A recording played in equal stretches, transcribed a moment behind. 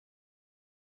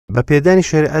بە پێدانی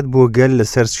شریعەت بۆ گەل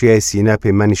لەسەر چیای سینا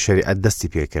پەیمانی شریعەت دەستی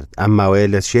پێکرد. ئەم ماوەیە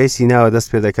لە چیای سیناوە دەست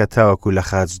پێ دەکات تاوەکو لە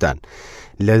خاجدان،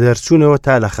 لە دەرچوونەوە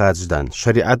تا لە خاجدان.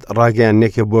 شریعەت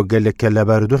ڕاگەیانێکە بۆ گەلێک کە لە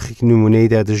بارودۆخێکی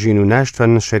نمونەیەدا دەژین و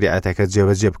ناشتوانن شریعەتەکە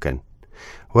جێبەجێ بکەن.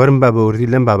 وەرم با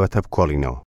بەوردی لەم بابەتە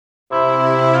بکۆڵینەوە.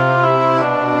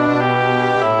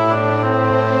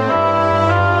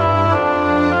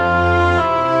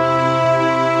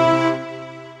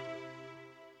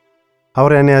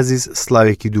 هاوڕێانی عەزیز،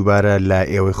 سڵاوێکی دووبارە لە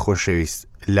ئێوەی خۆشەویست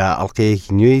لە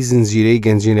ئەڵقەیەکی نوێی زنجیرەی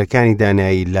گەنجینەکانی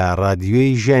دانایی لە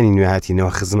ڕادیۆی ژیانی نوێ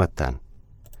هاتینەوە خزمەتتان.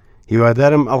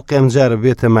 هیوادارم ئەڵقەم جارە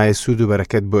بێتە مایە سوود و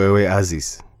بەرەکەت بۆ ئێوەی عەزیز.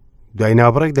 دوای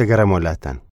ناوبڕێک دەگەڕێمەوە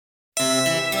لاتان.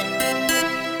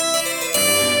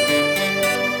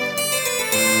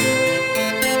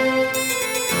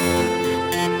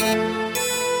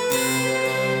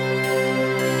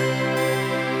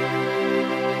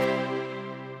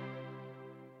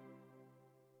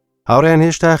 هاوڕێیان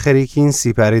هێشتا خەریکین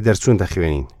سیپارەی دەرچوون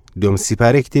دەخوێنین. دوم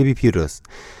سیپارەی کتێبی پیرۆز.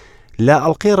 لە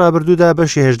ئەڵقەی ڕابردوودا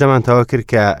بەشی هێژدەمان تەواو کرد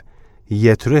کە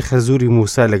یەتروی خەزووری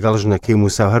موسا لەگەڵ ژنەکەی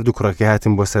موسا و هەردوو کوڕەکەی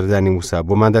هاتن بۆ سەردانی موسا.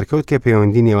 بۆمان دەرکەوت کە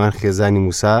پەیوەندی نێوان خێزانی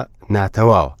موسا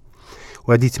ناتەواوە و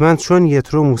دیتمان چۆن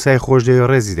یەترۆ موسای خۆش دەوێ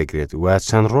ڕێزی دەگرێت و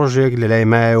چەند ڕۆژێک لە لای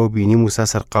مایەوە بینی موسا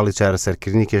سەرقاڵی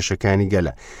چارەسەرکردنی کێشەکانی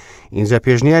گەلە. اینجا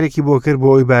پێشنیارێکی بۆ کرد بۆ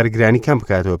ئەوی بارگرانی کەم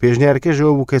بکاتەوە.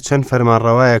 پێشنیارەکەشەوە بوو کە چەند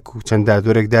فەرمانڕەوایەک و چەند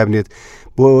دادوەرێک دابنێت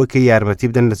بۆ ئەوە کە یارمەتی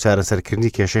بدەن لە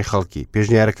چارەسەرکردنی کێشەی خەڵکی.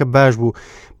 پێشنیارەکە باش بوو،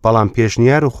 بەڵام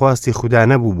پێشنیار و خواستی خوددا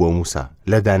نەبوو بۆ موسا.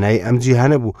 لە دانایی ئەم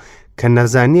جیهانە بوو کە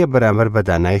نەزانیە بەرامبەر بە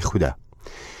دانایی خوددا.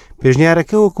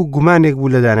 پێشنیارەکە وەکو گومانێک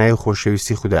بوو لە دانایی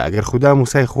خۆشەویستی خوددا. ئەگەر خوددا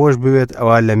موسای خۆش بوێت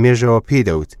ئەوە لە مێژەوە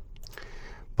پێدەوت.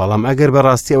 بەڵام ئەگەر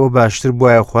بەڕاستی ئەوە باشتر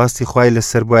بووایە خواستی خوای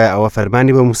لەسەر بووایە ئەوە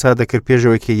فەرمانی بە موسا دەکرد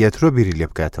پێشەوەی کە یەترۆ بیری لێ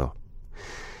بکاتەوە.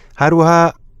 هەروەها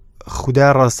خوددا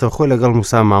ڕاستەوخۆ لەگەڵ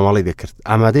موسا مامەڵی دەکرد،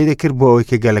 ئامادەی دەکرد بۆ ئەوەی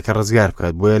کە گەلەکە ڕزگار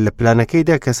بکات. بۆیە لە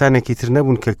پلانەکەیدا کەسانێکی تر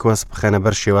نەبوون کە کۆس بخەنە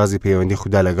بەر شێوازی پەیوەندی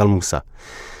خوددا لەگەڵ موسا.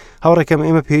 هاوڕێکەم،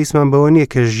 ئێمە پێویستمان بەوە نییە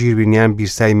کە ژیربینیان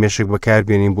بیرسای مێشک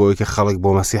بەکاربێنین بۆ ئەوەی کە خەڵک بۆ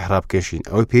مەسیح ڕابکێشین.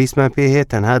 ئەوەی پێویستمان پێ هەیە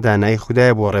تەنها دانایی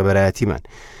خوددایە بۆ ڕێبەرایەتیمان.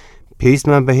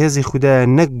 پێویستمان بە هێزی خوددایە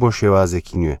نەک بۆ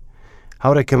شێوازێکی نوێ.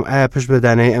 هاوڕێکەم، ئایا پشت بە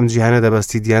دانایی ئەم جیهانە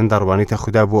دەبەستی دیان دەڕوانیتە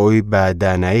خوددا بۆ ئەوەی بە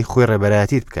دانایی خۆی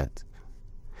ڕێبەرایەتیت بکات؟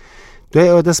 دوای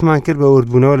ئەوە دەستمان کرد بە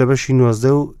وردبوونەوە لە بەشی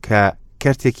 19 و کە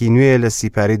کەرتێکی نوێیە لە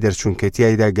سیپارەی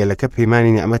دەرچوونکەتیایدا گەلەکە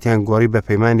پەیمانی نیعمەتیان گۆڕی بە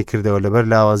پەیمانی کردەوە لەبەر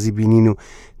لاوازی بینین و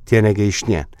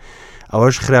تێنەگەیشتنیان.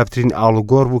 ئەوەش خراپترین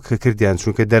ئاڵوگۆڕ بوو کە کردیان،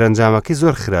 چونکە دەرەنجامەکەی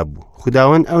زۆر خراپ بوو.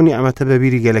 خوداوەند ئەو نیعمەتە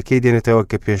بەبیری گەلەکەی دێنێتەوە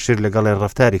کە پێشتر لەگەڵیان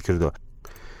ڕەفتاری کردووە.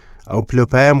 ئەو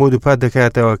پلۆپایان بۆ دووپات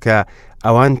دەکاتەوە کە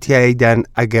ئەوان تیایدان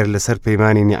ئەگەر لەسەر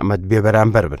پەیمانی نیعمەت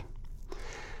بێبەرامبەر بن.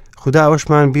 خوددا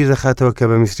ئەوەشمان بیر دەخاتەوە کە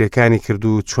بە میسرەکانی کرد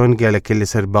و چۆن گەلەکەی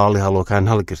لەسەر باڵی هەڵۆکان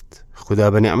هەڵگرت. خوددا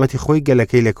بە نیعمەتی خۆی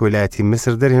گەلەکەی لە کۆلایەتی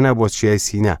میسر دەرهێنا بۆ چیای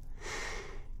سینا.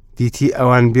 دیتی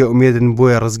ئەوان بێ ئومێدن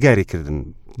بۆیە ڕزگاری کردن،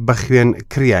 بە خوێن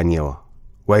کریانیەوە.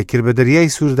 وای کرد بە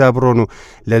دەریای سووردا بڕۆن و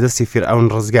لە دەستی فیرعەون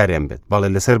ڕزگاریان بێت، بەڵێ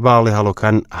لەسەر باڵی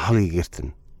هەڵۆکان هەڵی گرتن.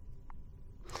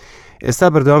 ئێستا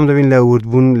بەردەوام دەبین لە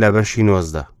وردبوون لە بەشی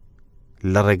 19.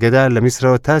 لە ڕێگەدا لە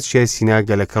میسرەوە تا چیای سینا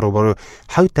گەلەکە ڕوبەڕوو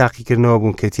حەوت تاقیکردنەوە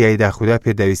بوون کە تیایدا خوددا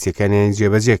پێداویستیەکانیان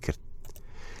جێبەجێ کرد.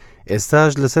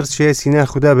 ئێستاش لەسەر چیای سینا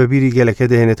خوددا بەبیری گەلەکە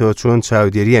دەهێنێتەوە چۆن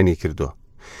چاودێریانی کردووە.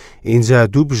 اینجا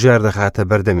دوو بژار دەخاتە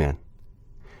بەردەمیان: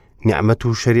 نیعمەت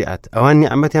و شریعەت. ئەوان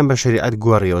نیعمەتیان بە شریعەت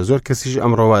گۆڕیەوە. زۆر کەسیش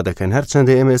ئەمڕۆوا دەکەن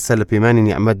هەرچەندە ئێمە ئێستا لە پەیمانی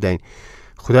نیعمەت داین،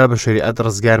 خوددا بە شریعەت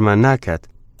ڕزگارمان ناکات.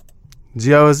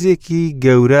 جیاوازیەکی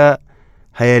گەورە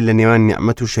هەیە لە نێوان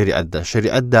نیعمەت و شریعەتدا.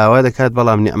 شریعەت داوا دەکات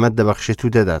بەڵام نیعمەت دەبەخشێت و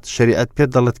دەدات. شریعەت پێت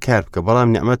دەڵێت کار بکە بەڵام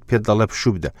نیعمەت پێت دەڵێ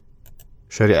پشوو بدە.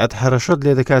 شریعەت هەرەشەت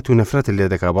لێ دەکات و نەفرەت لێ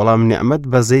دەکات بەڵام نیعمەت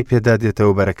بەزەی پێدا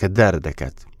دێتەوە بەرەکەتدار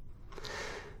دەکات.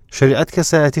 شریعەت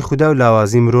کەسایەتی خوددا و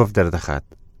لاوازی مرۆڤ دەردەخات.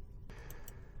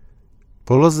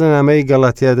 پۆلۆس لە نامەی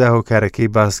گەڵاتیادا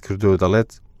هۆکارەکەی باس کردو و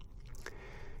دەڵێت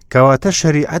کەواتە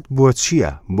شریعەت بۆ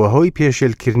چییە؟ بۆ هۆی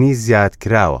پێشێلکردنی زیاد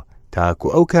کراوە تاکو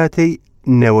ئەو کاتەی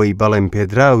نەوەی بەڵێم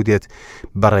پێدراو دێت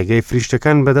بە ڕێگەی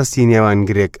فریشتەکان بەدەستی نێوان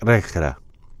گرێک ڕێکخرا.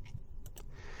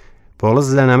 پۆلۆس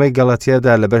لە نامەی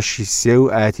گەڵاتیادا لە بەشی 3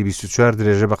 و ئاەتی 24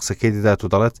 درێژە بە قسەکەی دەدات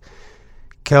و دەڵێت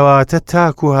کەواتە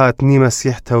تاکو هاتنی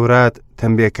مەسیح تەورات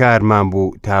تەمبێکارمان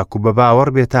بوو تاکو بە باوەڕ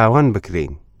بێتاوان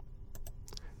بکرین.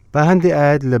 بە هەندێک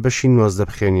ئاەت لە بەشی 19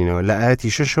 بخوێنینەوە لە ئاەتی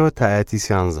 6 تا ئاەتی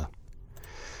 13.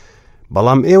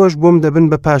 بەڵام ئێوەش بۆم دەبن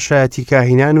بە پاشایەتی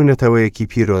کاهینان و نەتەوەیەکی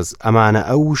پیرۆز، ئەمانە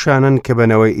ئەو وشانەن کە بە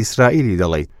نەوەی ئیسرائیلی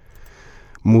دەڵێیت.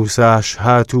 موساش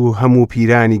هات و هەموو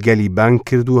پیرانی گەلی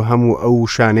بانگکرد و هەموو ئەو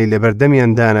وشانەی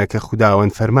لەبەردەمیان دانا کە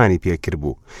خوداوەند فەرمانی پێکرد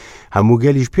بوو. هەموو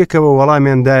گەلیش پێکەوە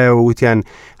وەڵامیان دایەوە وتیان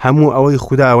هەموو ئەوەی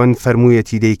خوداوەند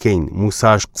فەرموویەتی دەیکەین.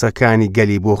 موساش قسەکانی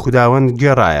گەلی بۆ خوداوەند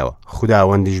گێڕایەوە.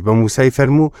 خوداوەندیش بە موسای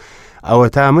فەرموو ئەوە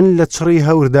تا من لە چڕی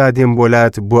هەوردا دێم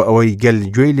بۆلات بۆ ئەوەی گەل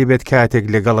گوێی لێبێت کاتێک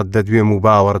لەگەڵت دەدوێم و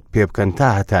باوەڕت پێ بکەن تا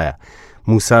هەتایە.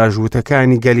 موساش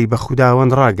وتەکانی گەلی بە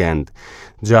خوداوەند ڕاگەاند.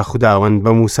 جا خوداوەند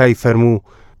بە موسای فەرموو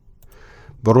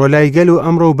بڕۆ لای گەل و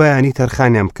ئەمڕۆ بەیانی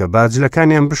تەرخانیان بکە،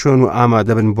 باجلەکانیان بشۆن و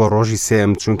ئامادە بن بۆ ڕۆژی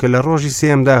سێم، چونکە لە ڕۆژی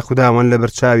سێمدا خوداوەند لە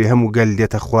بەرچاوی هەموو گەل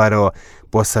دێتە خوارەوە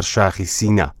بۆ سەر شاخی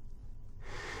سینا.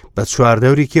 بە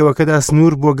چواردەوری کێوەکەدا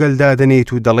سنوور بۆ گەلدا دەنێیت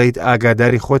و دەڵێیت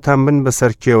ئاگاداری خۆتان بن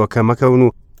بەسەر کێوەکە مەکەون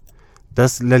و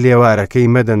دەست لە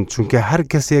لێوارەکەی مەدەن، چونکە هەر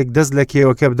کەسێک دەست لە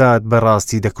کێوەکە بدات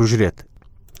بەڕاستی دەکوژرێت.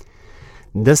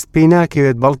 دەست پێی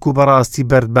ناکەوێت بەڵکو بەڕاستی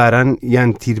بەردباران یان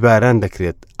تیرباران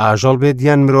دەکرێت، ئاژەڵ بێت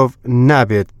یان مرۆڤ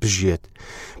نابێت بژێت.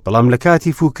 بەڵام لە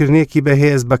کاتی فوکردنێکی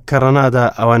بەهێز بە کەڕەنادا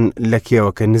ئەوان لە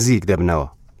کێوەکە نزیک دەبنەوە.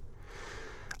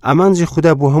 ئامانجی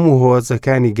خوددا بۆ هەموو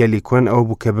هۆزەکانی گەلی کۆن ئەو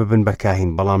بوو کە ببن بە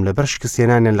کاهین، بەڵام لەبەر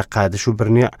شکستێنانیان لە قادش و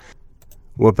برنێ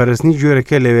وەپەرستنی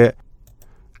گوێرەکە لەوێ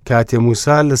کاتێ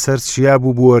موسا لەسەر چیا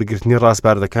بوو بۆ وەرگرتنی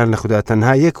ڕاستباردەکان لە خوددا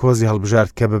تەنها یەک هۆزی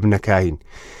هەڵبژارد کە ببنە کاهین.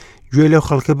 گوێ لەو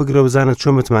خەڵکە بگرە بزانە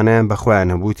چۆن متمانەیان بەخۆیان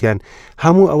هەبووتیان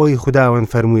هەموو ئەوەی خوداوەند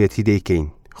فەرموویەتی دەیکەین.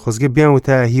 خۆزگە بیان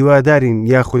وتە هیوادارین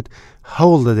یاخود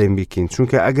هەوڵ دەدەین بیکەین،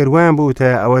 چونکە ئەگەر وایان بووتە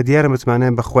ئەوە دیارە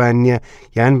متمانیان بەخۆیان نییە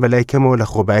یان بەلای کەمەوە لە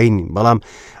خۆبایی نین، بەڵام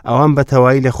ئەوان بە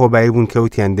تەواوی لە خۆبایی بوون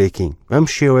کەوتیان دەیکەین. بەم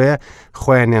شێوەیە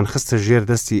خۆیانیان خستە ژێر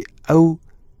دەستی ئەو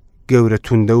گەورە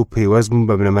توندە و پەیوەست بوون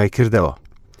بە بنەمای کردەوە.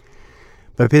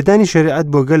 بە پێدانی شریعەت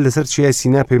بۆ گەل لەسەر چیای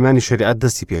سینا پەیمانی شریعەت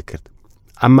دەستی پێکرد.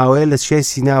 ئەماوەیە لە چیای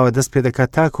سیناوە دەست پێ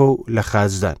دەکات تاکۆ و لە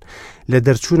خاجدان، لە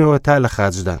دەرچوونەوە تا لە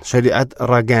خاجدان. شریعەت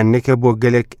ڕاگەیاندنێکە بۆ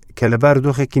گەلێک کە لە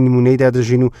بارودۆخێکی نمونەیدا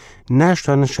دەژین و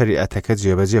ناشتوانن شریعەتەکە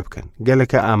جێبەجێ بکەن.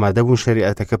 گەلەکە ئامادە بوون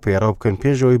شریعەتەکە پەیڕەو بکەن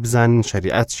پێشەوەی بزانن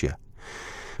شریعەت چییە.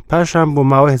 پاشان بۆ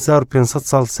ماوەی 1500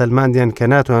 ساڵ سەلماندیان کە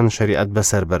ناتوانن شریعەت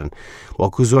بەسەر برن،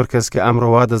 وەکو زۆر کەس کە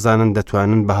ئەمڕۆوا دەزانن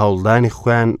دەتوانن بە هەوڵدانی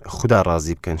خۆیان خوددا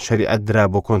ڕازی بکەن. شریعەت درا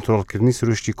بۆ کۆنتڕۆڵکردنی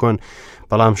سروشتی کۆن،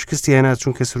 بەڵام شکستی هێنا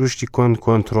چونکە سروشتی کۆن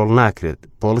کۆنتڕۆڵ ناکرێت.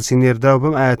 پۆلیسی نێردا و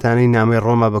بەم ئاەتانەی نامەی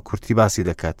ڕۆما بە کورتی باسی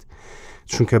دەکات،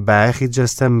 چونکە بایەخی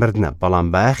جەستە مردنە، بەڵام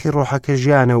بایەخی ڕۆحەکە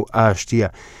ژیانە و ئاشتیە.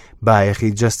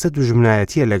 بایەخی جەستە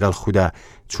دوژمنایەتیە لەگەڵ خوددا،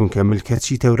 چونکە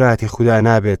ملکەتی تەوراتی خوددا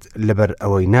نابێت لەبەر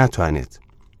ئەوەی ناتوانێت.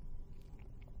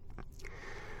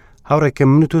 هاوڕێکە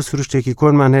من و تۆ سروشتێکی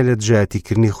کۆنمان هەیە لە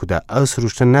دژایەتیکردنی خوددا. ئەو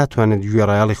سروشتە ناتوانێت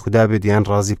گوێڕایاڵی خوددا بێت یان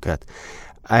ڕازی بکات.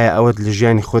 ئایا ئەوەت لە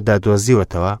ژیانی خۆتدا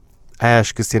دۆزیوەتەوە؟ ئایا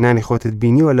شکستێنانی خۆتت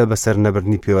بینیوە لە بەسەر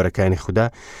نەبردنی پێوەرەکانی خوددا؟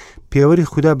 پێوەری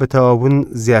خوددا بە تەواوبوون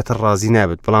زیاتر ڕازی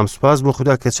نابێت، بەڵام سوپاس بۆ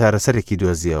خوددا کە چارەسەرێکی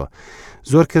دۆزیەوە.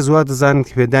 زۆر کەس وا دەزانن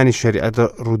کە پێدانی شریعەت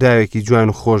ڕووداوێکی جوان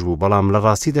و خۆش بوو، بەڵام لە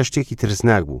ڕاستیدا شتێکی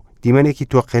ترسناک بوو، دیمەنێکی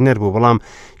تۆقێنەر بوو. بەڵام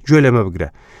گوێ لەمە بگرە،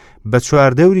 بە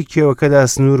چواردەوری کێوەکەدا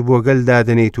سنوور بۆ گەل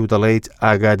دادەنێیت و دەڵێیت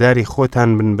ئاگاداری خۆتان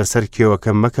بن بەسەر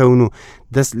کێوەکە مەکەون و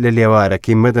دەست لە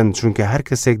لێوارەکەی مەدەن، چونکە هەر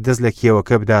کەسێک دەست لە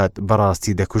کێوەکە بدات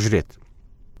بەڕاستی دەکوژرێت.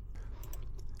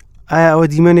 ئایا ئەوە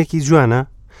دیمەنێکی جوانە؟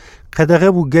 قەدەغە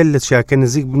بوو گەل لە چاکە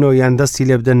نزیک بنەوە یان دەستی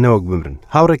لێ بدەن نەوەک بمرن.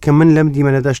 هاوڕێکە من لەم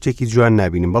دیمەنەدا شتێکی جوان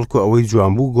نبینم، بەڵکو ئەوەی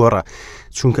جوان بوو گۆڕە،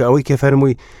 چونکە ئەوەی کە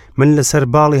فەرمووی من لەسەر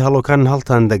باڵی هەڵۆکان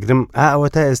هەڵتان دەگرم، ئەوە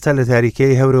تا ئێستا لە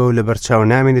تاریکەی هەورەوە لە بەرچاو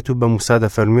نامێنێت و بە موسا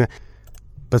دەفەرموویە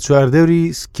بە چواردەوری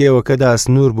کێوەکەدا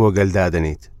سنوور بۆ گەل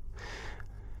دادەنێت.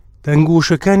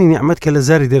 دەنگوشەکانی نیعمەت کە لە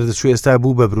زاری دەردەچوو ئێستا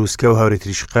بوو بە بروسکە و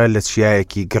هاوڕێتی شقا لە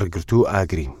چیایەکی گڕگرت و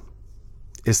ئاگری.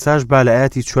 ئێستاش با لە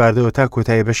ئاەتی چواردەوە تا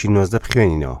کۆتایی بەشی 19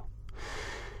 بخوێنینەوە.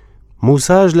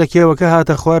 موساش لە کێوەکە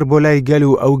هاتە خوار بۆ لای گەل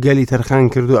و ئەو گەلی تەرخان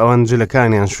کرد و ئەوان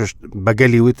جلەکانیان شوشت. بە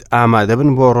گەلی وت ئامادە بن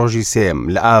بۆ ڕۆژی سێم،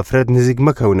 لە ئافرەت نزیک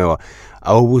مەکەونەوە.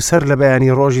 ئەو بوو سەر لە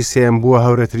بەیانی ڕۆژی سێم بووە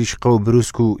هەورەتری شقە و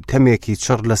بروسک و تەمێکی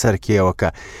چڕ لەسەر کێوەکە.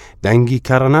 دەنگی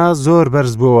کەڕەنا زۆر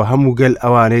بەرز بووە، هەموو گەل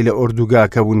ئەوانەی لە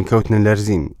ئۆردوگاکە بوون کەوتنە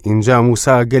لەرزین. اینجا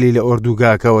موسا گەلی لە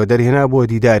ئۆردوگاکەوە دەرهێنا بۆ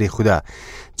دیداری خوددا.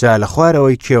 جا لە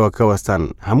خوارەوەی کێوەکە وەستان،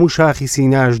 هەموو شاخی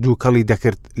سیناش دووکەڵی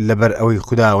دەکرد لەبەر ئەوەی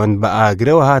خوداوەند بە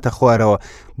ئاگرەوە هاتە خوارەوە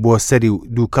بۆ سەری و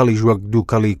دووکەڵیش وەک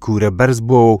دووکەڵی کوورە بەرز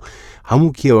بووە و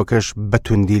هەموو کێوەکەش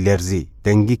بەتوندی لەرزی.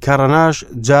 دەنگی کەڕەناش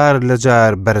جار لە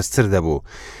جار بەرزتر دەبوو.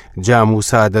 جا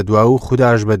موسا دەدوا و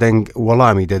خوداش بە دەنگ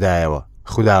وەڵامی دەدایەوە.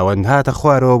 خوداوەند هاتە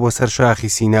خوارەوە بۆ سەر شاخی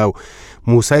سینا و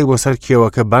موسای بۆ سەر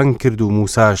کێوەکە بانگ کرد و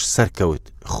موساش سەرکەوت.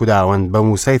 خوداوەند بە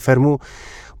موسای فەرموو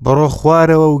بڕۆ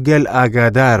خوارەوە و گەل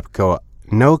ئاگادار بکەوە،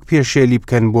 نەوەک پێشێلی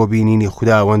بکەن بۆ بینینی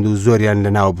خوداوەند و زۆریان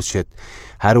لە ناو بچێت.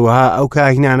 هەروەها ئەو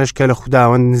کاهینانش کە لە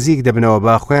خوداوەند نزیک دەبنەوە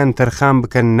با خۆیان تەرخان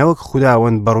بکەن نەوەک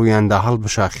خوداوەند بەڕوویاندا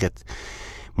هەڵبشاخێت.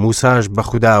 موساش بە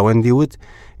خوداوەندی وت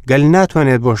گەل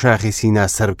ناتوانێت بۆ شاخی سینا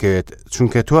سەر بکەوێت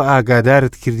چونکە تۆ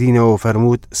ئاگادارت کردینەوە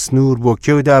فەرمووت سنوور بۆ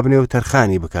کێو دابنێ و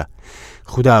تەرخانی بکە.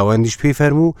 خوداوەندیش پێی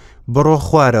فەرموو بڕۆ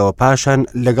خوارەوە پاشان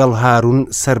لەگەڵ هارون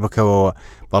سەر بکەوەوە،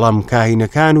 بەڵام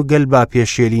کاهینەکان و گەل با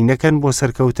پێشێلی نەکەن بۆ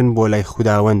سەرکەوتن بۆ لای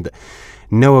خوداوەند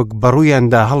نەوەک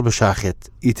بەڕوویاندا هەڵبشاخێت.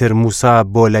 ئیتر موسا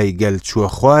بۆ لای گەل چووە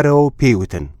خوارەوە و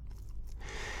پێیوتن.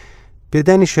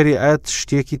 پێدانی شریعەت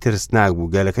شتێکی ترسناک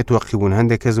بوو. گەلەکە تۆقی بوون.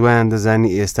 هەندێک کەس وایان دەزانی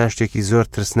ئێستا شتێکی زۆر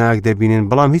ترسناک دەبینن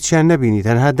بەڵام هیچیان نەبینی،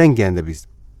 تەنها دەنگیان دەبیست.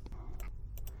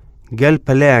 گەل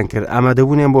پەلەیان کرد.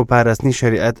 ئامادەبوونیان بۆ پاراستنی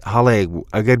شریعەت هەڵەیەک بوو.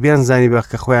 ئەگەر بیان زانی بەخ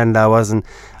کە خۆیان لاوازن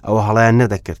ئەوە هەڵیان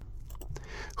نەدەکرد.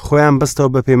 خۆیان بەستەوە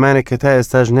بە پەیمانێک کە تا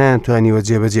ئێستاش نایانتوانیوە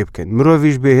جێبەجێ بکەن.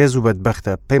 مرۆڤیش بێهێز و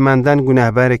بەدبەختە. پەیماندان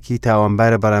گوناهبارێکی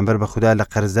تاوانبارە بەرامبەر بە خوددا لە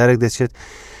قەرزدارێک دەچێت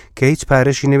کە هیچ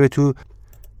پارەشی نەبێت و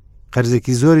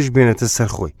قەرزێکی زۆریش بێنێتە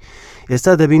سەرخۆی.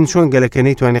 ئێستا دەبین چۆن گەلەکە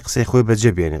نەیتوانێت قسەی خۆی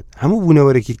بەجێ بێنێت. هەموو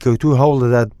بوونەوەرێکی کەوتوو هەوڵ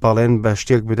دەدات بەڵێن بە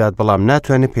شتێک بدات بەڵام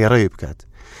ناتوانێت پەیڕەوی بکات.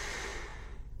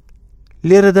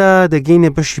 لێرەدا دەگەینە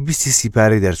بەشی 20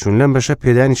 سیپارەی دەرچوون. لەم بەشە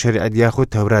پێدانی شریعەت یاخود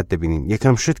تەورات دەبینین.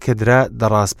 یەکەم شت کە درا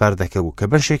دەڕاستپاردەکە بوو کە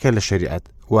بەشێکە لە شریعەت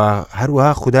و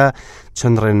هەروەها خوددا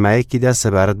چەند ڕێنمایەکیدا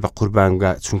سەبارەت بە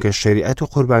قوربانگا چونکە شریعەت و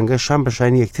قوربانگە شان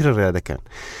بەشانی یەکتر ڕێ دەکەن.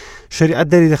 شریعەت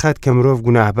دەری دەخات کە مرۆڤ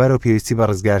گوناهبارە و پێویستی بە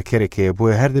ڕزگارکەرێکەیە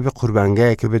بۆیە هەر دەبێت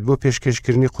قوربانگایەکە بێت بۆ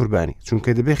پێشکەشکردنی قوربانی چونکە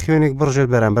دەبێت خوێنێک بڕژێت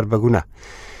بەرامبەر بە گوناه.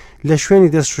 لە شوێنی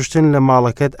دەست شوشتن لە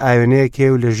ماڵەکەت ئاوێنەیەکێ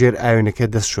و لە ژێر ئاوێنەکە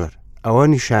دەست شۆر. ئەوە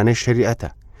نیشانەی شریعەتە.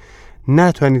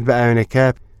 ناتوانیت بە ئاوێنەکە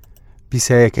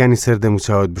پیسایەکانی سەردەم و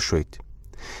چاوت بشۆیت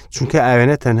چونکە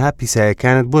ئاوێنە تەنها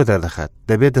پیسایەکانت بۆ دەردەخات.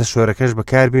 دەبێت دەستشۆرەکەش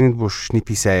بەکاربێنیت بۆ شوشتنی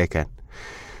پیسایەکان.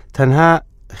 تەنها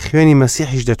خوێنی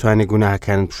مەسیحیش دەتوانێت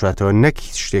گوناهەکانت بشواتەوە نەک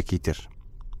هیچ شتێکی تر.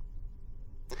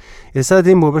 ئێستا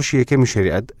دێم بۆ بەشی یەکەمی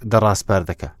شریعەت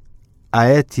دەڕاستپاردەکە.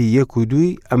 ئاەتی 1 و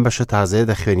 2 ئەم بەشە تازەیە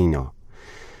دەخوێنینەوە.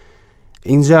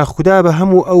 اینجا خوددا بە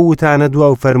هەموو ئەو وتانە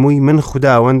دوا و فەرمووی من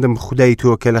خوداوەندم خودای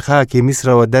تۆ کە لە خاکی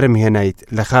میسرەوە دەرم هێنایت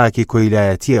لە خاکی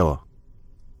کۆیلایەتیەوە.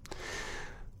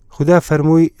 خوددا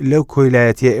فەرمووی لەو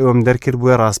کۆیلایەتیە ئێوەم دەرکرد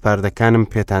بووە ڕاستپاردەکانم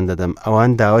پێتان دەدەم.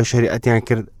 ئەوان داوای شریعەتیان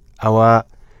کرد ئەوە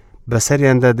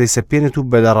بەسەریاندا دەیسەپێنێت و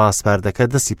بەدە ڕاستپاردەکە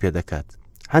دەستی پێدەکات.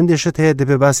 هەندێشت هەیە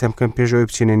دەبێ باسیام بکەم پێشەوەی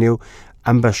بچینە نێو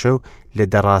ئەم بەشە و لە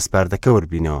دەڕاستپاردەکە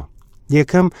وەربینەوە.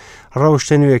 یەکەم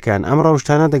ڕەوشتە نوێیەکان. ئەم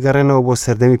ڕەوشتانە دەگەڕێنەوە بۆ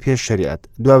سەردەمی پێش شریعەت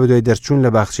دوا بەدوای دەرچوون لە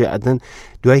باخچەی عەدن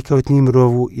دوای کەوتنی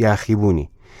مرۆڤ و یاخیبوونی.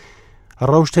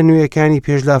 ڕەوشتە نوێیەکانی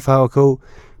پێش لافاوەکە و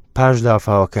پاش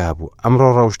لافاوەکە هەبوو. ئەمڕۆ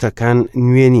ڕەوشتەکان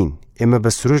نوێ نین. ئێمە بە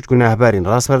سروشت گوناهبارین.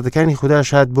 ڕاستپاردەکانی خوددا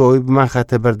شاد بۆ ئەوەی بمان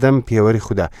خاتە بەردەم پێوەری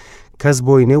خوددا کەس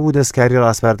بۆی نەبوو دەستکاری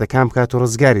ڕاستپاردەکان بکات و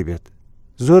ڕزگاری بێت.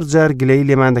 زۆر جار گلەی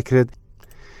لێمان دەکرێت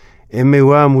ئێمە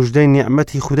وا موژدەی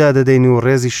نیعمەتی خوددا دەدەین و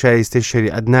ڕێزی شایستەی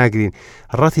شریعەت ناگرین.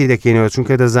 ڕەتی دەکەینەوە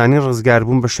چونکە دەزانین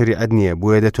ڕزگاربوون بە شریعەت نییە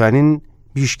بۆیە دەتوانین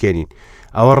بیشکێنین.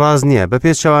 ئەوە ڕاز نییە. بە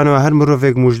پێچەوانەوە هەر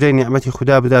مرۆڤێک موژدەی نیعمەتی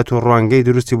خوددا بدات و ڕوانگەی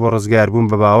دروستی بۆ ڕزگاربوون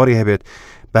بە باوەڕی هەبێت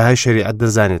بەهای شریعەت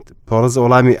دەزانێت. پۆڕز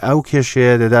وەڵامی ئەو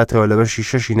کێشەیە دەداتەوە لە بەشی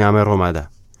 6 نامەی ڕۆمادا.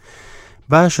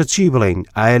 باشە چی بڵین؟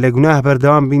 ئایا لە گوناه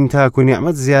بەردەوام بین تاکو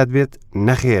نیعمەت زیاد بێت؟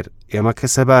 نەخێر. ئێمە کە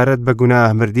سەبارەت بە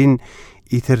گوناه مردین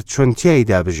ئیتر چۆن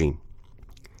تیایدا بژین.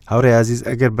 هاوڕێی عزیز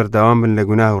ئەگەر بەردەوام بن لە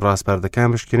گوناه و ڕاستپاردەکان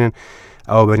بشکنن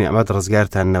ئەوە بە نیعمەت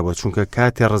ڕزگارتان نەبووە چونکە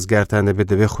کاتێ ڕزگارتان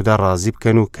دەبێت خوددا ڕازی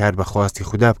بکەن و کار بە خواستی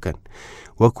خوددا بکەن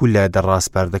وەکو لە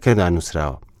دەڕاستپاردەکەدا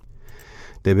نووسراوە.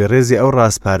 دەبێت ڕێزی ئەو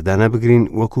ڕاستپاردانە بگرین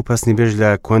وەکو پەسنی بێژ لە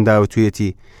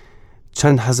کۆنداوتویەتی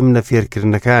چەند حەزم لە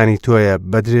فێرکردنەکانی تۆیە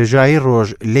بە درێژایی ڕۆژ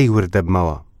لی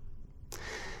وردەبمەوە.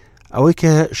 ئەوەی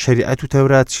کە شریعەت و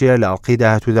تەورات چییە لە ئەڵقەی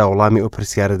داهاتوودا وەڵامی ئەو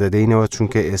پرسیارە دەدەینەوە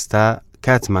چونکە ئێستا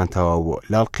کاتمان تەواو بووە.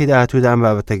 لە ئەڵقەی داهاتوودا ئەم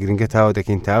بابەتە گرنگە تاوا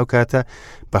دەکەین تا ئەو کاتە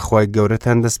بەخوای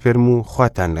گەورەتان دەسپێرم و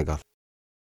خواتان لەگەڵ.